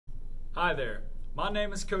Hi there, my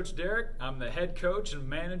name is Coach Derek. I'm the head coach and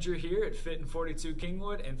manager here at Fit in 42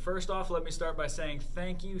 Kingwood. And first off, let me start by saying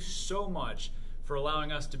thank you so much for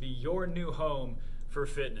allowing us to be your new home for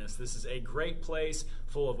fitness. This is a great place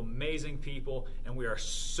full of amazing people, and we are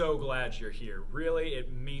so glad you're here. Really,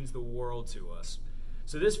 it means the world to us.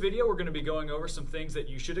 So this video, we're going to be going over some things that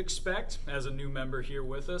you should expect as a new member here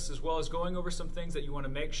with us, as well as going over some things that you want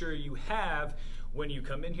to make sure you have when you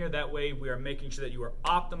come in here. That way we are making sure that you are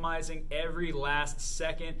optimizing every last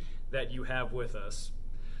second that you have with us.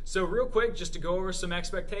 So real quick, just to go over some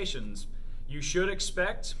expectations. You should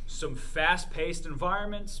expect some fast-paced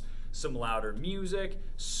environments, some louder music,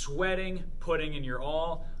 sweating, putting in your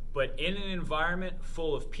all, but in an environment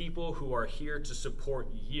full of people who are here to support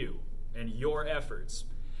you and your efforts.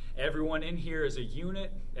 Everyone in here is a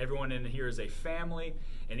unit, everyone in here is a family,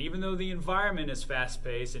 and even though the environment is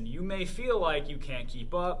fast-paced and you may feel like you can't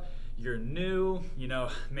keep up, you're new,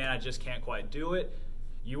 man, I just can't quite do it,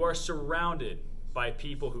 you are surrounded by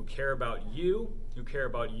people who care about you, who care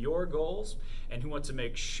about your goals, and who want to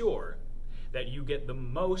make sure that you get the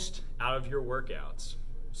most out of your workouts.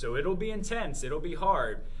 So it'll be intense, it'll be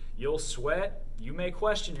hard, you'll sweat, you may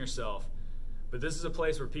question yourself, but this is a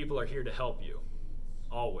place where people are here to help you,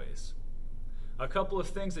 always. A couple of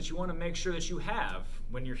things that you want to make sure that you have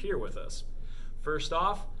when you're here with us. First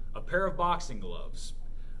off, a pair of boxing gloves.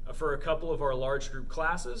 For a couple of our large group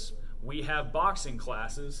classes, we have boxing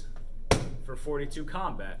classes for 42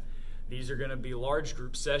 Combat. These are going to be large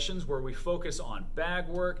group sessions where we focus on bag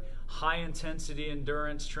work, high intensity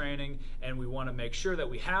endurance training, and we want to make sure that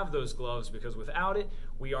we have those gloves because without it,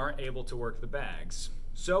 we aren't able to work the bags.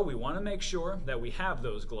 So we want to make sure that we have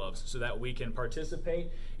those gloves so that we can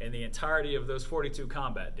participate in the entirety of those 42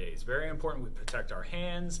 combat days. Very important, we protect our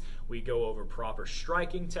hands, we go over proper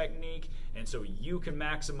striking technique, and so you can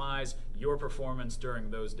maximize your performance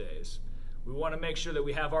during those days. We want to make sure that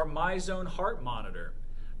we have our MyZone heart monitor.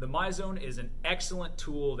 The MyZone is an excellent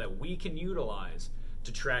tool that we can utilize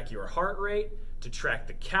to track your heart rate, to track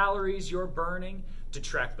the calories you're burning, to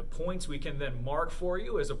track the points we can then mark for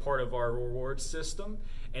you as a part of our reward system.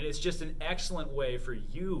 And it's just an excellent way for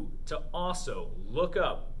you to also look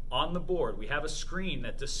up on the board. We have a screen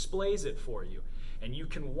that displays it for you. And you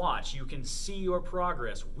can watch, you can see your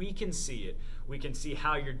progress. We can see it. We can see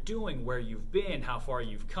how you're doing, where you've been, how far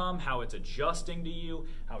you've come, how it's adjusting to you,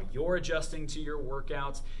 how you're adjusting to your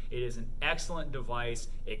workouts. It is an excellent device.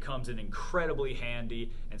 It comes in incredibly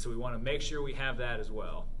handy, and so we want to make sure we have that as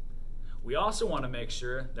well. We also want to make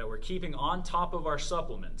sure that we're keeping on top of our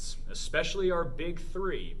supplements, especially our big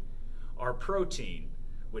three, our protein,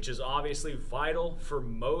 which is obviously vital for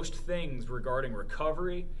most things regarding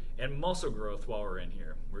recovery and muscle growth while we're in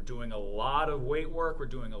here. We're doing a lot of weight work, we're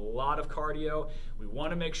doing a lot of cardio. We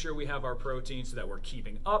want to make sure we have our protein so that we're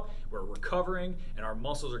keeping up, we're recovering, and our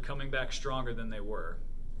muscles are coming back stronger than they were.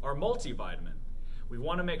 Our multivitamin. We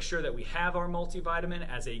want to make sure that we have our multivitamin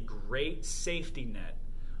as a great safety net.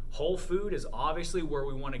 Whole food is obviously where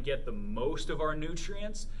we want to get the most of our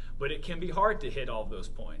nutrients, but it can be hard to hit all of those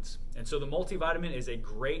points. And so the multivitamin is a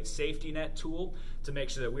great safety net tool to make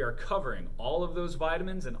sure that we are covering all of those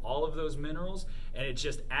vitamins and all of those minerals, and it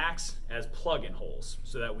just acts as plug-in holes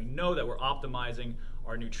so that we know that we're optimizing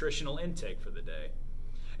our nutritional intake for the day.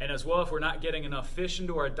 And as well, if we're not getting enough fish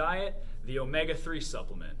into our diet, the omega-3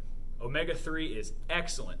 supplement. Omega-3 is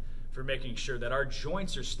excellent for making sure that our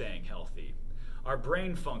joints are staying healthy. Our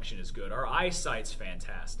brain function is good. Our eyesight's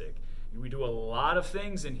fantastic. We do a lot of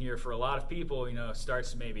things in here for a lot of people.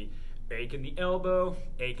 Starts maybe ache in the elbow,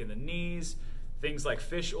 ache in the knees, things like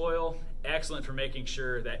fish oil. Excellent for making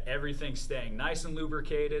sure that everything's staying nice and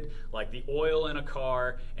lubricated, like the oil in a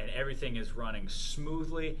car, and everything is running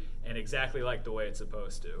smoothly and exactly like the way it's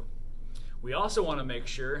supposed to. We also want to make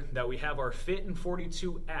sure that we have our Fit in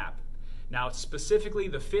 42 app. Now, specifically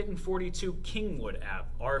the Fit in 42 Kingwood app,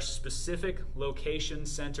 our specific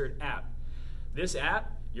location-centered app. This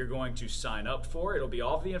app, you're going to sign up for. It'll be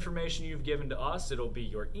all of the information you've given to us. It'll be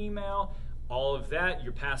your email, all of that.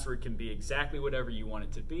 Your password can be exactly whatever you want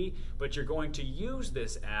it to be, but you're going to use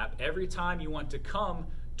this app every time you want to come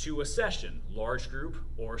to a session, large group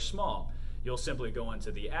or small. You'll simply go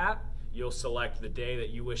into the app, you'll select the day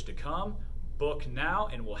that you wish to come, book now,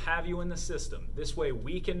 and we'll have you in the system. This way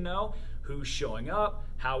we can know who's showing up,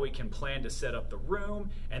 how we can plan to set up the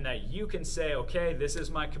room, and that you can say, okay, this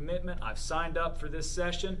is my commitment, I've signed up for this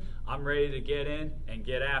session, I'm ready to get in and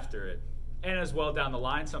get after it. And as well down the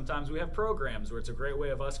line, sometimes we have programs where it's a great way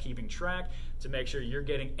of us keeping track to make sure you're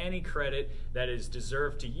getting any credit that is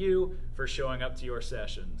deserved to you for showing up to your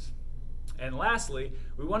sessions. And lastly,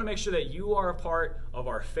 we want to make sure that you are a part of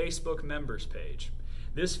our Facebook members page.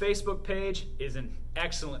 This Facebook page is an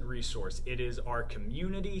excellent resource. It is our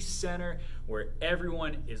community center where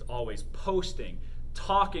everyone is always posting,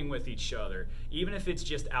 talking with each other, even if it's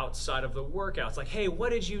just outside of the workouts. Like, hey, what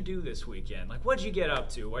did you do this weekend? Like, what did you get up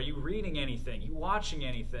to? Are you reading anything? You watching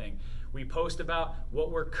anything? We post about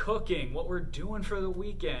what we're cooking, what we're doing for the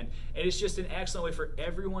weekend. And it's just an excellent way for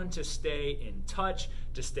everyone to stay in touch,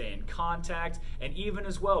 to stay in contact. And even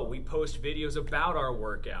as well, we post videos about our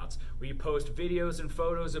workouts. We post videos and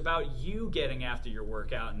photos about you getting after your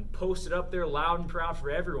workout and post it up there loud and proud for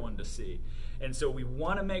everyone to see. And so we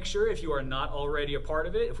want to make sure, if you are not already a part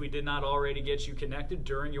of it, if we did not already get you connected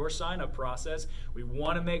during your sign-up process, we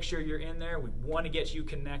want to make sure you're in there. We want to get you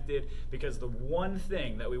connected, because the one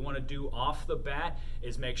thing that we want to do off the bat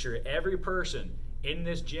is make sure every person in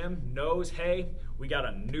this gym knows, hey, we got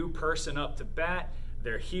a new person up to bat.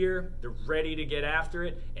 They're here, they're ready to get after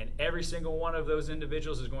it, and every single one of those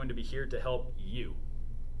individuals is going to be here to help you.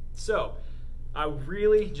 So, I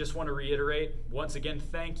really just want to reiterate, once again,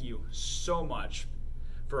 thank you so much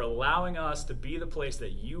for allowing us to be the place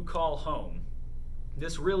that you call home.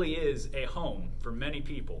 This really is a home for many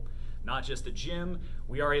people. Not just a gym,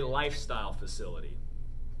 we are a lifestyle facility.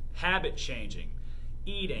 Habit changing,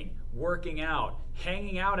 eating, working out,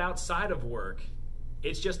 hanging out outside of work.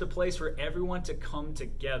 It's just a place for everyone to come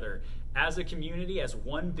together as a community, as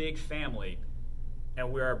one big family,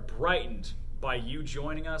 and we are brightened by you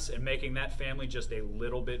joining us and making that family just a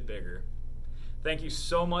little bit bigger. Thank you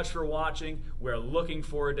so much for watching. We're looking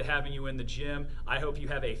forward to having you in the gym. I hope you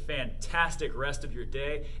have a fantastic rest of your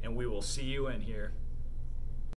day, and we will see you in here.